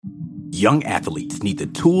Young athletes need the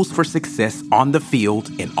tools for success on the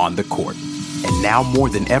field and on the court. And now more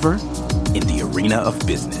than ever, in the arena of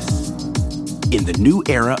business. In the new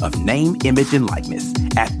era of name, image, and likeness,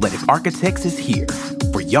 Athletic Architects is here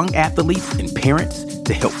for young athletes and parents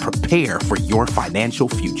to help prepare for your financial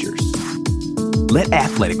futures. Let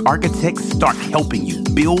Athletic Architects start helping you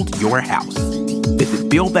build your house. Visit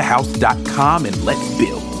buildthehouse.com and let's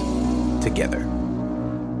build together.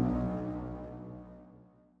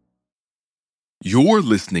 You're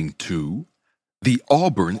listening to the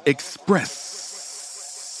Auburn Express.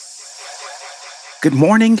 Good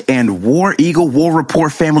morning and War Eagle War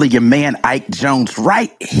Report family, your man Ike Jones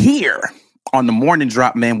right here on the morning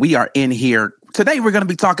drop, man. We are in here. Today we're going to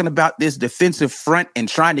be talking about this defensive front and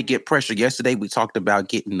trying to get pressure. Yesterday we talked about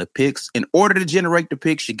getting the picks. In order to generate the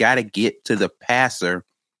picks, you got to get to the passer.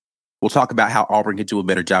 We'll talk about how Auburn can do a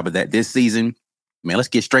better job of that this season. Man, let's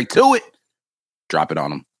get straight to it. Drop it on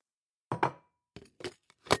them.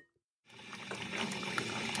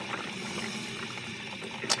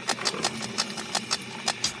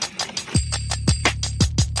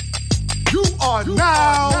 You are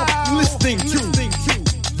now listening to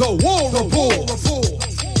the War Report.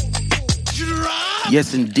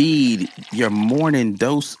 Yes, indeed. Your morning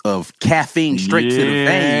dose of caffeine straight to the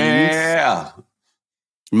veins. Yeah.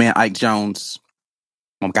 Man, Ike Jones,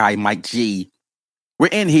 my guy Mike G. We're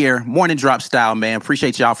in here, morning drop style, man.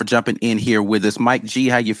 Appreciate y'all for jumping in here with us. Mike G,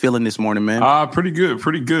 how you feeling this morning, man? Pretty good.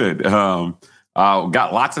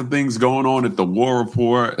 Got lots of things going on at the War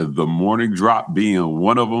Report, the morning drop being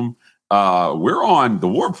one of them. We're on, the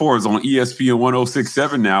War Report is on ESPN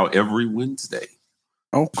 106.7 now every Wednesday.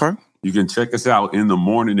 Okay. You can check us out in the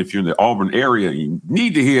morning if you're in the Auburn area. You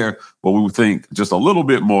need to hear what we would think just a little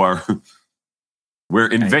bit more. We're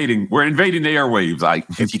invading the airwaves. Like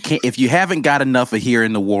if you haven't got enough of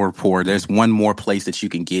hearing the War Report, there's one more place that you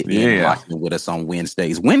can get in rocking with us on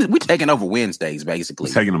Wednesdays. We're taking over Wednesdays, basically.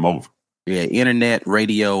 We're taking them over. Yeah, internet,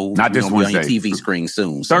 radio. Not this Wednesday. On your TV screen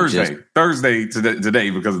soon. So Thursday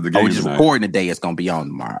today because of the game. We're just recording today. It's going to be on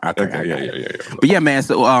tomorrow. Okay. Yeah. But yeah, man.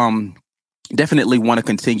 So definitely want to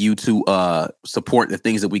continue to support the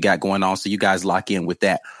things that we got going on. So you guys lock in with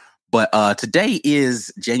that. But today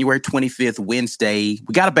is January 25th, Wednesday.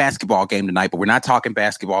 We got a basketball game tonight, but we're not talking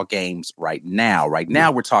basketball games right now. Right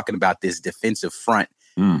now, we're talking about this defensive front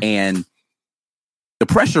and the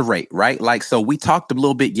pressure rate, right? Like, so we talked a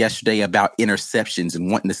little bit yesterday about interceptions and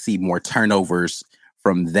wanting to see more turnovers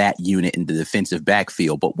from that unit in the defensive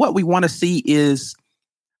backfield. But what we want to see is,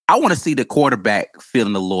 I want to see the quarterback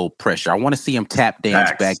feeling a little pressure. I want to see him tap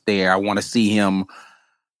dance back there. I want to see him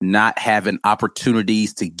not having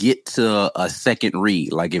opportunities to get to a second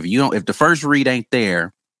read. Like if the first read ain't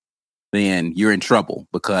there, then you're in trouble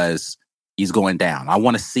because he's going down. I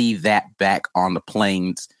want to see that back on the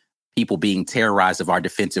Plains. People being terrorized of our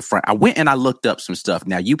defensive front. I went and I looked up some stuff.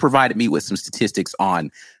 Now, you provided me with some statistics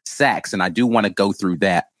on sacks, and I do want to go through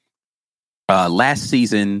that. Last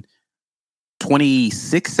season,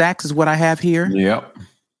 26 sacks is what I have here. Yep.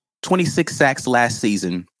 26 sacks last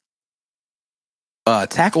season.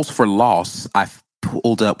 Tackles for loss, I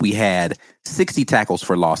pulled up. We had 60 tackles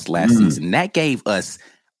for loss last season. That gave us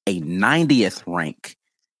a 90th rank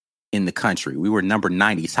in the country. We were number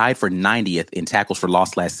 90, tied for 90th in tackles for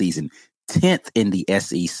loss last season, 10th in the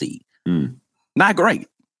SEC. Not great.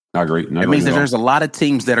 It means that there's a lot of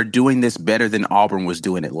teams that are doing this better than Auburn was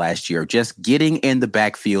doing it last year, just getting in the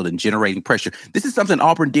backfield and generating pressure. This is something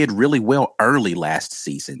Auburn did really well early last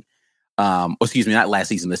season. Not last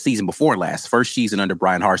season, the season before last, first season under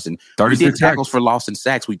Brian Harsin. We did tackles for loss and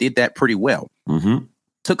sacks. We did that pretty well.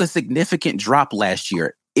 Took a significant drop last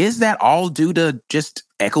year. Is that all due to just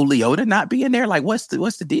Echo Leota not being there? Like, what's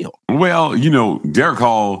the deal? Well, Derek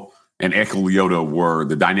Hall and Echo Leota were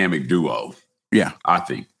the dynamic duo. Yeah, I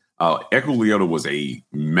think Echo Leota was a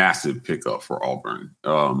massive pickup for Auburn.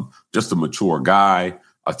 Just a mature guy,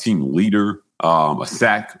 a team leader, a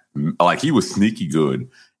sack. Like, he was sneaky good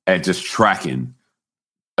at just tracking,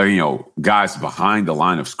 guys behind the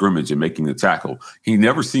line of scrimmage and making the tackle. He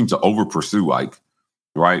never seemed to over pursue, like.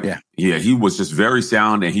 Right. Yeah. He was just very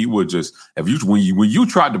sound, and he would just, when you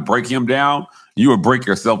tried to break him down, you would break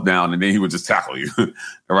yourself down, and then he would just tackle you.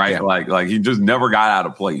 Right. Yeah. Like he just never got out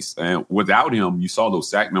of place. And without him, you saw those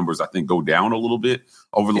sack numbers, I think, go down a little bit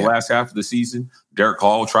over the last half of the season. Derek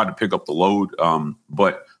Hall tried to pick up the load.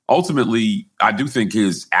 But ultimately, I do think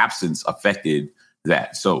his absence affected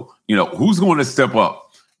that. So, who's going to step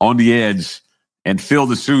up on the edge and fill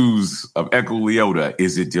the shoes of Echo Leota?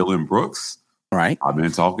 Is it Dylan Brooks? Right. I've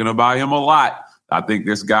been talking about him a lot. I think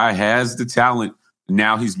this guy has the talent.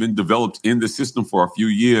 Now he's been developed in the system for a few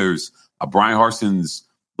years. Brian Harsin's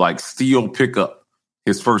like steal pickup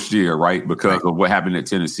his first year, right? Because of what happened at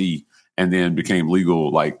Tennessee and then became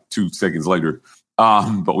legal like 2 seconds later.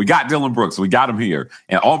 But we got Dillon Brooks. We got him here.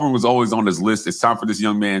 And Auburn was always on this list. It's time for this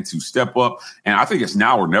young man to step up. And I think it's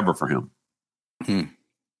now or never for him.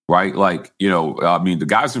 Right? Like, I mean, the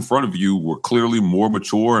guys in front of you were clearly more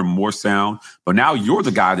mature and more sound. But now you're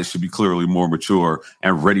the guy that should be clearly more mature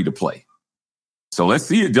and ready to play. So let's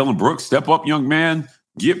see it. Dillon Brooks, step up, young man.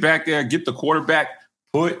 Get back there. Get the quarterback.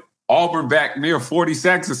 Put Auburn back near 40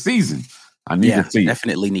 sacks a season. I need to see.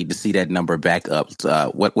 Definitely need to see that number back up.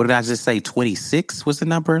 What did I just say? 26 was the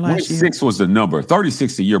number last year? 26 was the number.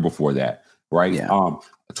 36 the year before that, right? Yeah.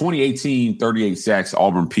 2018, 38 sacks.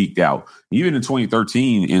 Auburn peaked out. Even in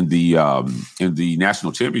 2013, in the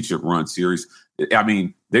national championship run series, I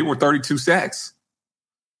mean, they were 32 sacks.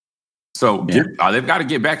 So they've got to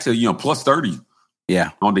get back to plus 30.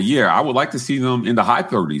 Yeah, on the year. I would like to see them in the high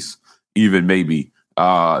 30s, even maybe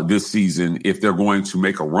this season, if they're going to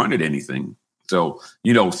make a run at anything. So,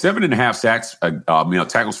 7.5 sacks,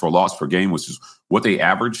 tackles for loss per game, which is what they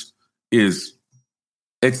averaged, it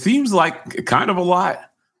seems like kind of a lot,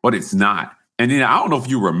 but it's not. And then I don't know if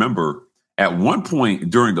you remember, at one point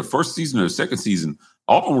during the first season or the second season,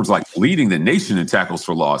 Auburn was like leading the nation in tackles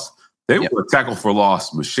for loss. They were a tackle for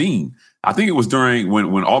loss machine. I think it was during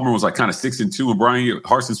when Auburn was like kind of 6-2 in Brian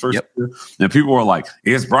Harsin's first year. And people were like,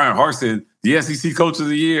 it's Brian Harsin, the SEC coach of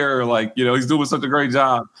the year. Like, he's doing such a great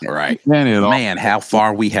job. Right. Man, how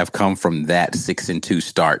far we have come from that 6-2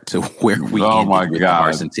 start to where we ended with the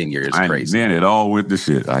Harsin tenure is crazy. Man, it all went to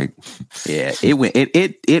shit.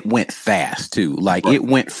 It went fast too. Like it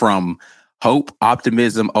went from hope,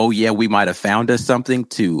 optimism, oh yeah, we might have found us something,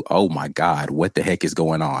 to oh my God, what the heck is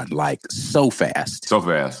going on? Like so fast. So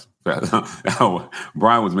fast.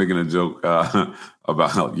 Brian was making a joke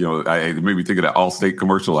about, it made me think of that Allstate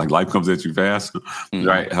commercial, like life comes at you fast,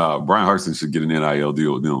 right? Brian Harsin should get an NIL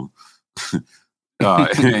deal with them.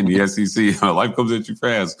 And the SEC, life comes at you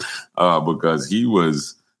fast, because he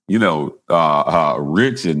was,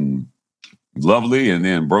 rich and lovely and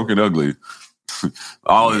then broke and ugly.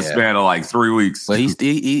 All in the span of like 3 weeks. But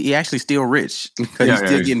he actually still rich because he's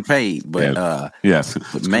still getting paid. But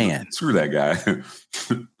but man, screw that guy.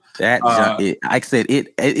 Like I said,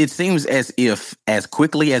 it seems as if as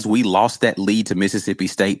quickly as we lost that lead to Mississippi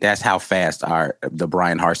State, that's how fast the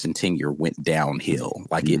Brian Harsin tenure went downhill.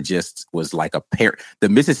 Like it just was like the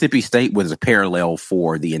Mississippi State was a parallel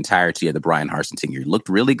for the entirety of the Brian Harsin tenure. It looked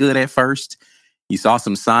really good at first. You saw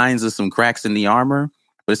some signs of some cracks in the armor,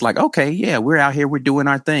 but it's like, okay, yeah, we're out here, we're doing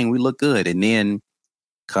our thing, we look good, and then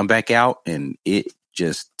come back out, and it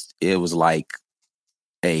was like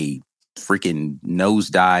a freaking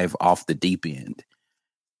nosedive off the deep end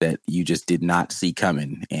that you just did not see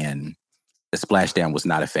coming, and the splashdown was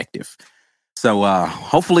not effective. So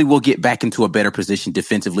hopefully we'll get back into a better position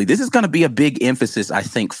defensively. This is going to be a big emphasis, I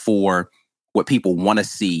think, for what people want to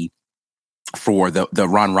see for the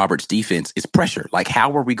Ron Roberts defense is pressure. Like,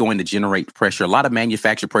 how are we going to generate pressure? A lot of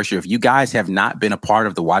manufactured pressure. If you guys have not been a part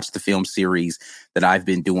of the Watch the Film series that I've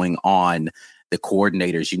been doing on the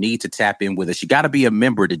coordinators, you need to tap in with us. You got to be a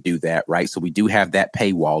member to do that, right? So we do have that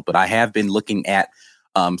paywall, but I have been looking at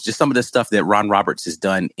just some of the stuff that Ron Roberts has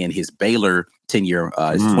done in his Baylor tenure,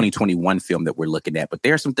 his 2021 film that we're looking at. But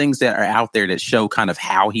there are some things that are out there that show kind of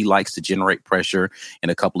how he likes to generate pressure in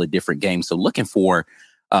a couple of different games. So looking for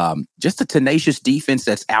just a tenacious defense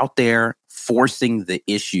that's out there forcing the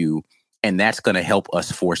issue, and that's going to help us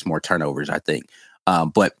force more turnovers, I think.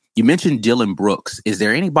 But you mentioned Dillon Brooks. Is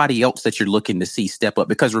there anybody else that you're looking to see step up?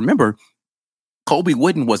 Because remember, Colby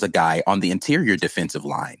Wooden was a guy on the interior defensive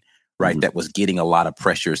line, right, that was getting a lot of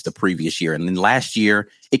pressures the previous year. And then last year,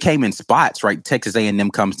 it came in spots, right? Texas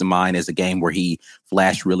A&M comes to mind as a game where he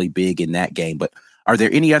flashed really big in that game. But are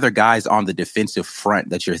there any other guys on the defensive front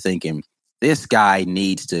that you're thinking, this guy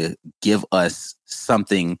needs to give us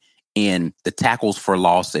something in the tackles for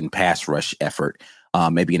loss and pass rush effort?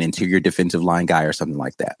 Maybe an interior defensive line guy or something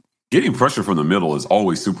like that. Getting pressure from the middle is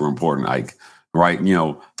always super important, Ike, right?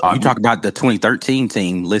 You talk about the 2013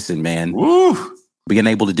 team. Listen, man, woo, being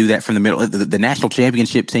able to do that from the middle, the national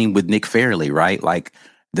championship team with Nick Fairley, right? Like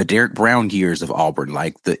the Derek Brown years of Auburn,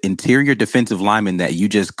 like the interior defensive linemen that you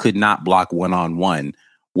just could not block one-on-one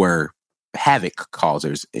were havoc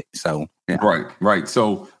causers. So, yeah. Right.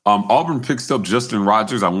 So Auburn picks up Justin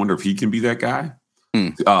Rogers. I wonder if he can be that guy.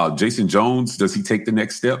 Jason Jones, does he take the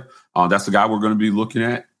next step? That's the guy we're going to be looking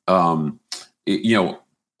at. On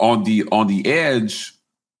the edge,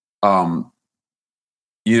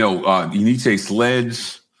 Uniche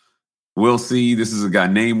Sledge, we'll see. This is a guy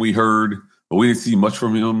name we heard, but we didn't see much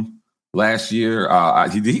from him last year.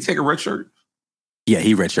 Did he take a red shirt? Yeah,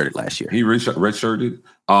 he redshirted last year. He redshirted.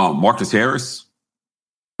 Marcus Harris.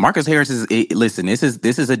 Marcus Harris listen, this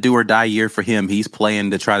is a do or die year for him. He's playing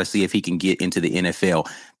to try to see if he can get into the NFL.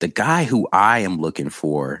 The guy who I am looking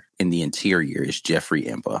for in the interior is Jeffrey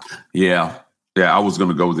Imba. Yeah, I was going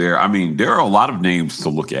to go there. I mean, there are a lot of names to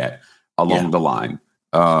look at along the line.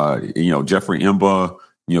 Jeffrey Imba,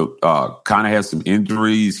 kind of has some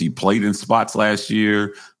injuries. He played in spots last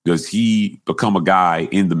year. Does he become a guy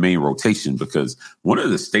in the main rotation? Because one of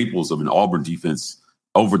the staples of an Auburn defense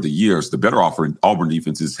over the years, the better offering Auburn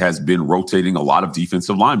defenses has been rotating a lot of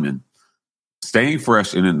defensive linemen, staying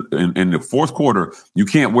fresh. And in the fourth quarter, you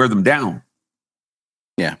can't wear them down.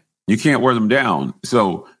 Yeah. You can't wear them down.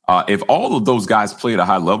 So if all of those guys play at a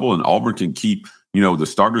high level and Auburn can keep, the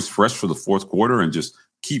starters fresh for the fourth quarter and just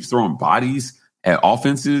keep throwing bodies at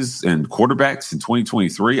offenses and quarterbacks in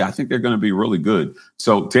 2023, I think they're going to be really good.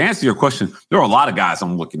 So to answer your question, there are a lot of guys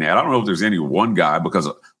I'm looking at. I don't know if there's any one guy, because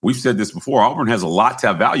we've said this before. Auburn has a lot to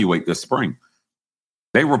evaluate this spring.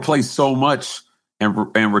 They replaced so much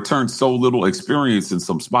and returned so little experience in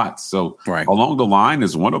some spots. So along the line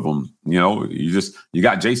is one of them. You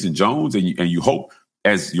got Jason Jones, and you hope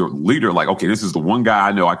as your leader, like, okay, this is the one guy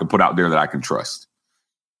I know I can put out there that I can trust.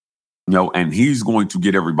 And he's going to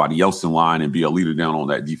get everybody else in line and be a leader down on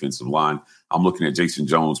that defensive line. I'm looking at Jason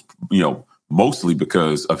Jones, mostly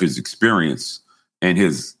because of his experience and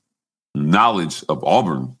his knowledge of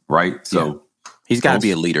Auburn, right? So he's got to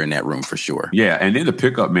be a leader in that room for sure. Yeah, and then the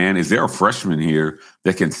pickup, man, is there a freshman here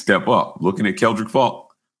that can step up? Looking at Keldrick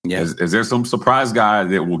Falk, is there some surprise guy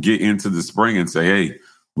that will get into the spring and say, hey,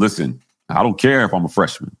 listen, I don't care if I'm a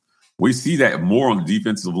freshman. We see that more on the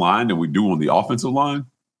defensive line than we do on the offensive line.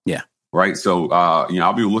 Yeah. Right. So,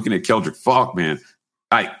 I'll be looking at Keldrick Falk, man.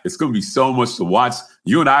 It's going to be so much to watch.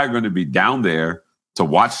 You and I are going to be down there to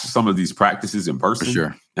watch some of these practices in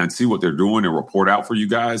person and see what they're doing and report out for you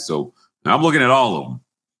guys. So I'm looking at all of them.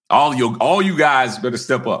 All you guys better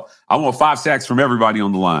step up. I want 5 sacks from everybody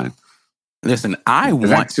on the line. Listen, is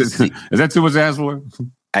that too much to ask for?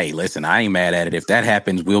 Hey, listen, I ain't mad at it. If that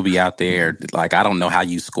happens, we'll be out there. Like, I don't know how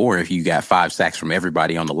you score if you got 5 sacks from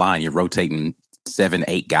everybody on the line. You're rotating 7,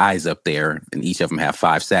 8 guys up there, and each of them have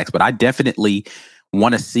 5 sacks. But I definitely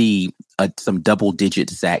want to see some double-digit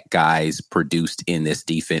sack guys produced in this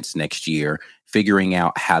defense next year, figuring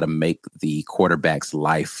out how to make the quarterback's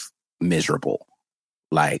life miserable.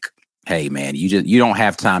 Like, hey, man, you don't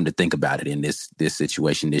have time to think about it in this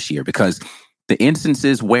situation this year, because the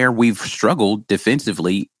instances where we've struggled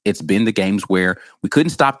defensively, it's been the games where we couldn't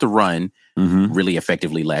stop the run really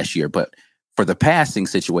effectively last year, but for the passing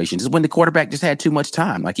situations is when the quarterback just had too much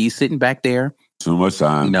time. Like, he's sitting back there. Too much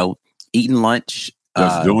time. Eating lunch.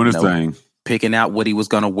 Just doing his thing. Picking out what he was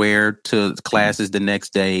going to wear to classes the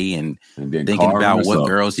next day and thinking about what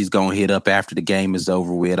girls he's going to hit up after the game is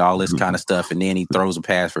over with, all this kind of stuff. And then he throws a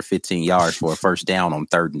pass for 15 yards for a first down on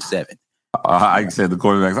 3rd and 7. I said the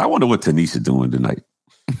quarterbacks, I wonder what Tanisha doing tonight.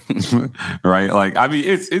 Right? Like, I mean,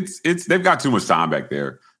 it's they've got too much time back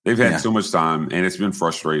there. They've had too much time, and it's been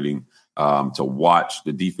frustrating to watch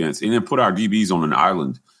the defense and then put our DBs on an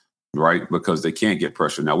island, right? Because they can't get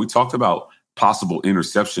pressure. Now, we talked about possible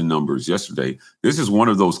interception numbers yesterday. This is one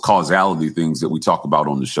of those causality things that we talk about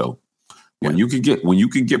on the show. When you can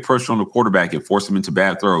get pressure on the quarterback and force him into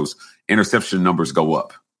bad throws, interception numbers go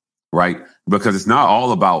up, right? Because it's not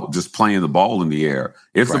all about just playing the ball in the air.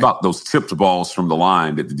 It's about those tipped balls from the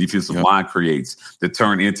line that the defensive line creates that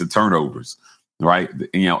turn into turnovers. Right.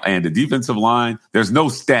 And the defensive line, there's no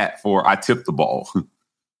stat for I tipped the ball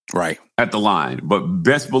at the line. But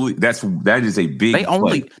best believe that is a big They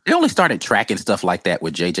only started tracking stuff like that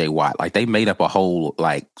with JJ Watt. Like, they made up a whole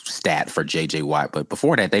stat for JJ Watt. But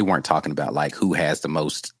before that, they weren't talking about who has the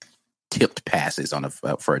most tipped passes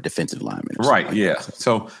for a defensive lineman. Right. Yeah.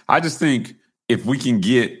 So I just think if we can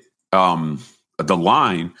get the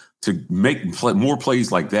line to make more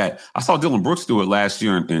plays like that. I saw Dylan Brooks do it last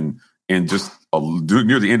year and just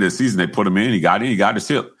near the end of the season, they put him in. He got his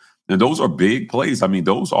hip. And those are big plays. I mean,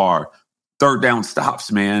 those are 3rd down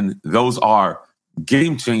stops, man. Those are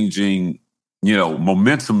game-changing,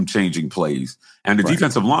 momentum-changing plays. And the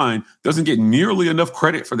defensive line doesn't get nearly enough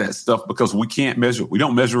credit for that stuff because we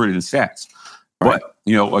don't measure it in stats. Right.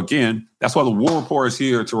 But, again, that's why the War Report is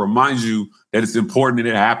here, to remind you that it's important that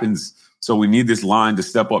it happens. So we need this line to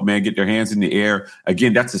step up, man, get their hands in the air.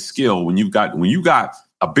 Again, that's a skill. When you got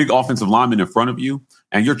a big offensive lineman in front of you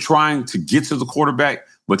and you're trying to get to the quarterback,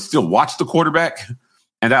 but still watch the quarterback,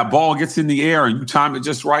 and that ball gets in the air and you time it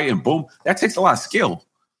just right and boom, that takes a lot of skill.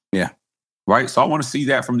 Yeah. Right. So I want to see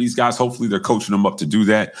that from these guys. Hopefully they're coaching them up to do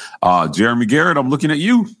that. Jeremy Garrett, I'm looking at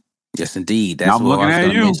you. Yes, indeed. That's Now I'm what I looking was at going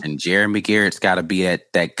to you. mention. Jeremy Garrett's got to be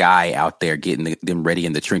that guy out there getting them ready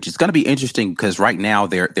in the trenches. It's going to be interesting because right now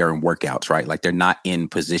they're in workouts, right? Like they're not in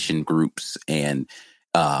position groups and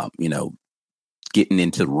getting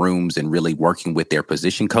into rooms and really working with their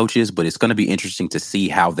position coaches. But it's going to be interesting to see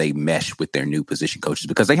how they mesh with their new position coaches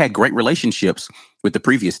because they had great relationships with the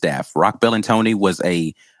previous staff. Rock Bellantoni was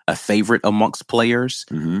a favorite amongst players.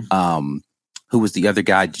 Mm-hmm. Who was the other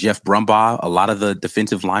guy? Jeff Brumbaugh. A lot of the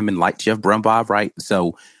defensive linemen like Jeff Brumbaugh, right?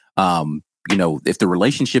 So, if the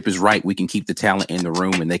relationship is right, we can keep the talent in the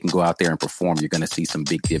room and they can go out there and perform. You're going to see some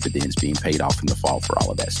big dividends being paid off in the fall for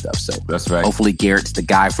all of that stuff. So that's right. Hopefully Garrett's the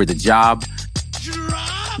guy for the job.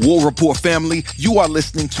 War Report family, you are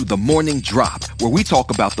listening to The Morning Drop, where we talk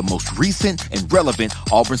about the most recent and relevant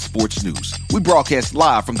Auburn sports news. We broadcast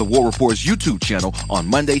live from the War Report's YouTube channel on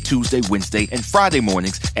Monday, Tuesday, Wednesday, and Friday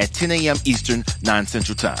mornings at 10 a.m. Eastern, 9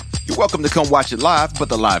 Central Time. You're welcome to come watch it live, but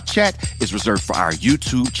the live chat is reserved for our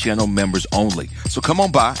YouTube channel members only. So come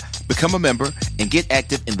on by, become a member, and get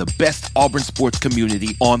active in the best Auburn sports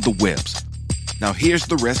community on the webs. Now here's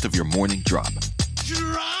the rest of your Morning Drop.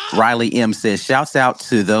 Riley M says, shouts out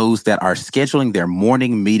to those that are scheduling their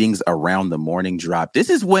morning meetings around the morning drop. This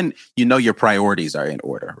is when you know your priorities are in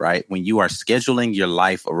order, right? When you are scheduling your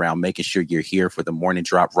life around making sure you're here for the morning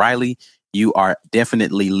drop. Riley, you are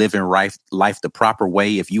definitely living life the proper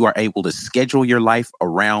way. If you are able to schedule your life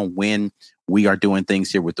around when we are doing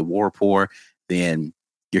things here with the War Report, then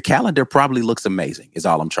your calendar probably looks amazing, is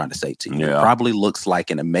all I'm trying to say to you. Yeah. It probably looks like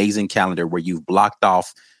an amazing calendar where you've blocked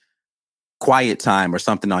off quiet time or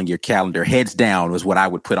something on your calendar. Heads down was what I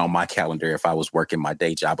would put on my calendar if I was working my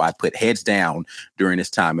day job. I'd put heads down during this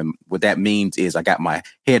time. And what that means is I got my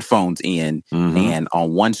headphones in and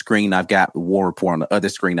on one screen, I've got War Report. On the other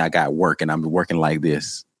screen, I got work and I'm working like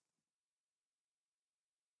this.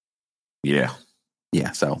 Yeah.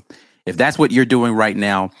 Yeah. So if that's what you're doing right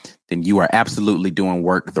now, then you are absolutely doing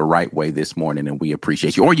work the right way this morning, and we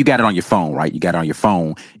appreciate you. Or you got it on your phone, right? You got it on your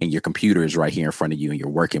phone, and your computer is right here in front of you, and you're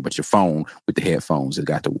working, but your phone with the headphones has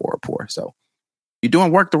got the War Report. So you're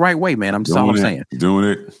doing work the right way, man. That's all I'm saying. Doing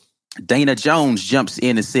it. Dana Jones jumps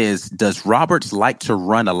in and says, does Roberts like to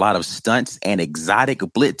run a lot of stunts and exotic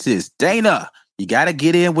blitzes? Dana, you got to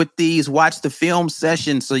get in with these. Watch the film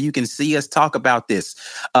session so you can see us talk about this.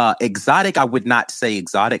 Exotic, I would not say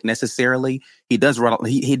exotic necessarily. He does run.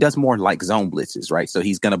 He does more like zone blitzes, right? So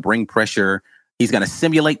he's going to bring pressure. He's going to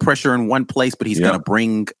simulate pressure in one place, but he's going to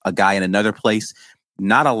bring a guy in another place.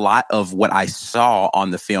 Not a lot of what I saw on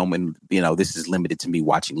the film, and this is limited to me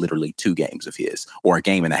watching literally 2 games of his, or a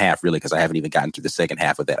game and a half, really, because I haven't even gotten to the second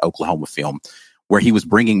half of that Oklahoma film, where he was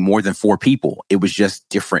bringing more than 4 people. It was just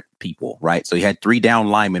different people, right? So he had 3 down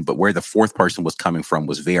linemen, but where the 4th person was coming from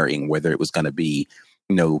was varying, whether it was going to be,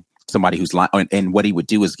 somebody who's line, and what he would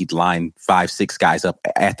do is he'd line 5-6 guys up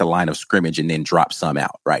at the line of scrimmage and then drop some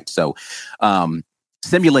out, right? So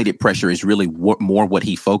simulated pressure is really more what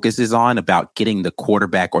he focuses on, about getting the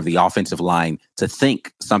quarterback or the offensive line to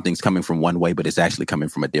think something's coming from one way, but it's actually coming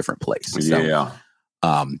from a different place. Yeah.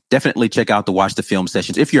 So, definitely check out the Watch the Film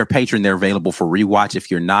sessions. If you're a patron, they're available for rewatch. If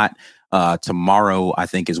you're not, tomorrow, I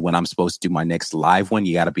think, is when I'm supposed to do my next live one.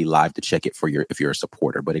 You got to be live to check it if you're a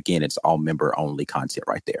supporter. But again, it's all member only content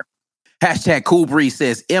right there. Hashtag Cool Breeze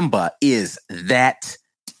says, Emba is that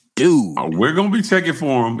dude. We're going to be checking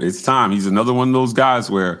for him. It's time. He's another one of those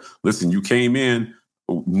guys where, listen, you came in,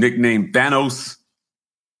 nicknamed Thanos,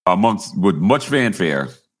 with much fanfare.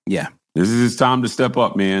 Yeah. This is his time to step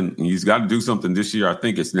up, man. He's got to do something this year. I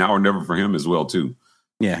think it's now or never for him as well, too.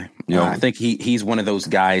 Yeah. I think he's one of those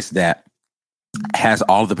guys that has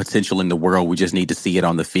all the potential in the world. We just need to see it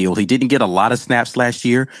on the field. He didn't get a lot of snaps last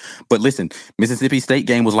year, but listen, Mississippi State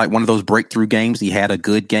game was like one of those breakthrough games. He had a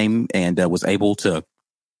good game and was able to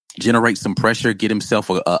generate some pressure, get himself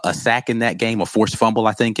a sack in that game, a forced fumble,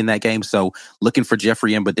 I think, in that game. So looking for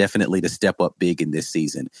Jeffrey Emba definitely to step up big in this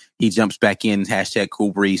season. He jumps back in, hashtag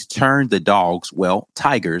Cool Breeze, turn the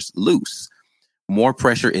Tigers loose. More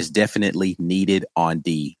pressure is definitely needed on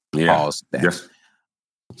D. Pause. Yes.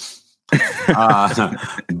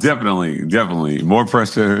 Definitely. More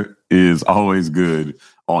pressure is always good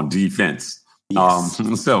on defense. Yes.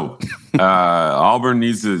 Auburn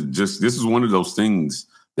needs to this is one of those things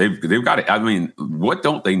they've got to, I mean, what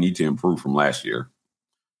don't they need to improve from last year?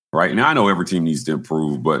 Right now, I know every team needs to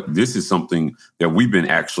improve, but this is something that we've been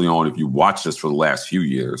actually on. If you watch us for the last few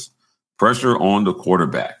years, pressure on the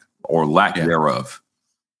quarterback or lack thereof.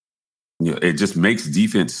 It just makes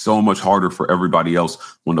defense so much harder for everybody else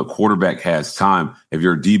when the quarterback has time. If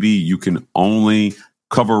you're a DB, you can only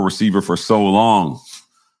cover a receiver for so long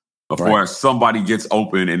before somebody gets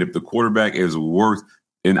open. And if the quarterback is worth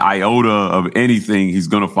an iota of anything, he's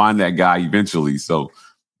going to find that guy eventually. So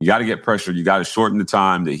you got to get pressure. You got to shorten the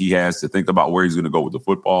time that he has to think about where he's going to go with the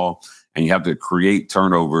football. And you have to create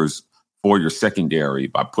turnovers for your secondary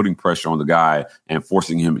by putting pressure on the guy and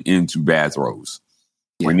forcing him into bad throws.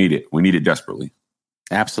 Yeah. We need it. We need it desperately.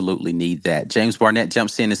 Absolutely need that. James Barnett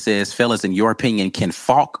jumps in and says, fellas, in your opinion, can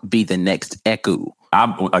Falk be the next Eku?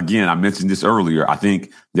 I mentioned this earlier. I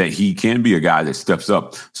think that he can be a guy that steps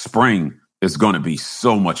up. Spring is going to be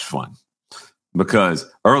so much fun because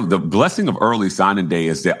the blessing of early signing day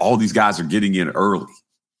is that all these guys are getting in early.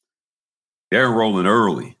 They're enrolling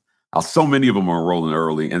early. So many of them are enrolling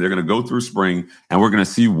early, and they're going to go through spring, and we're going to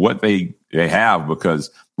see what they have because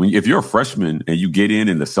if you're a freshman and you get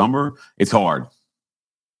in the summer, it's hard.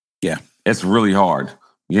 Yeah, it's really hard.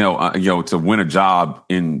 To win a job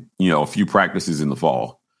in, a few practices in the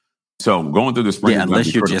fall. So going through the spring. Yeah,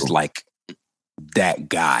 unless you're just like that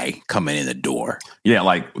guy coming in the door. Yeah,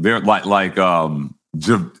 like they're like Jadeveon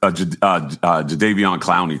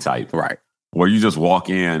Clowney type. Right. Where you just walk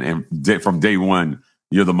in and from day one,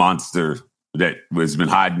 you're the monster that has been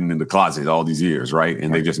hiding in the closet all these years, right?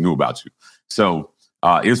 And they just knew about you. So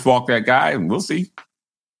is Falk that guy? And we'll see.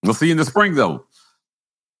 We'll see in the spring, though.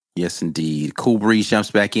 Yes, indeed. Cool Breeze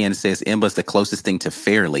jumps back in and says, Emba's the closest thing to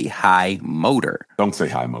fairly high motor. Don't say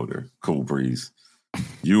high motor. Cool Breeze.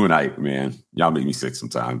 You and Ike, man, y'all make me sick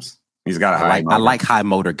sometimes. He's got a high motor. I like high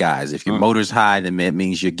motor guys. If your motor's high, then it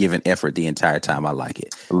means you're giving effort the entire time. I like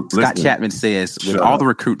it. Scott Chapman says, with all the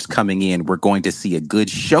recruits coming in, we're going to see a good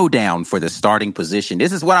showdown for the starting position.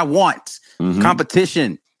 This is what I want. Mm-hmm.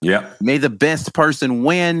 Competition. Yep. May the best person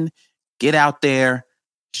win. Get out there.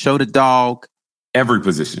 Show the dog. Every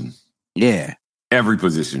position. Yeah. Every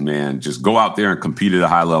position, man. Just go out there and compete at a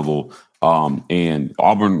high level. And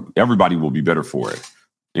Auburn, everybody will be better for it.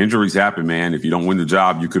 Injuries happen, man. If you don't win the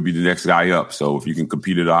job, you could be the next guy up. So if you can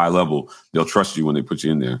compete at a high level, they'll trust you when they put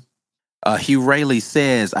you in there. Hugh Rayleigh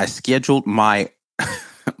says, I scheduled my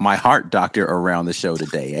heart doctor around the show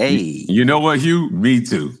today. Hey. You know what, Hugh? Me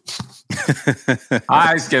too.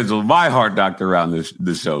 I scheduled my heart doctor around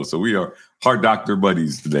the show. So we are heart doctor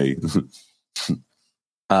buddies today.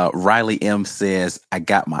 Riley M says, I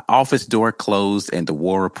got my office door closed and the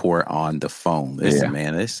War Report on the phone. Listen,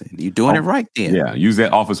 man, you're doing it right then. Yeah, use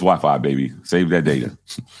that office Wi-Fi, baby. Save that data.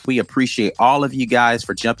 We appreciate all of you guys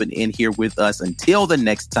for jumping in here with us. Until the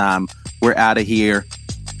next time, we're out of here.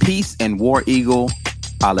 Peace and War Eagle.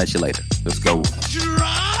 I'll let you later. Let's go.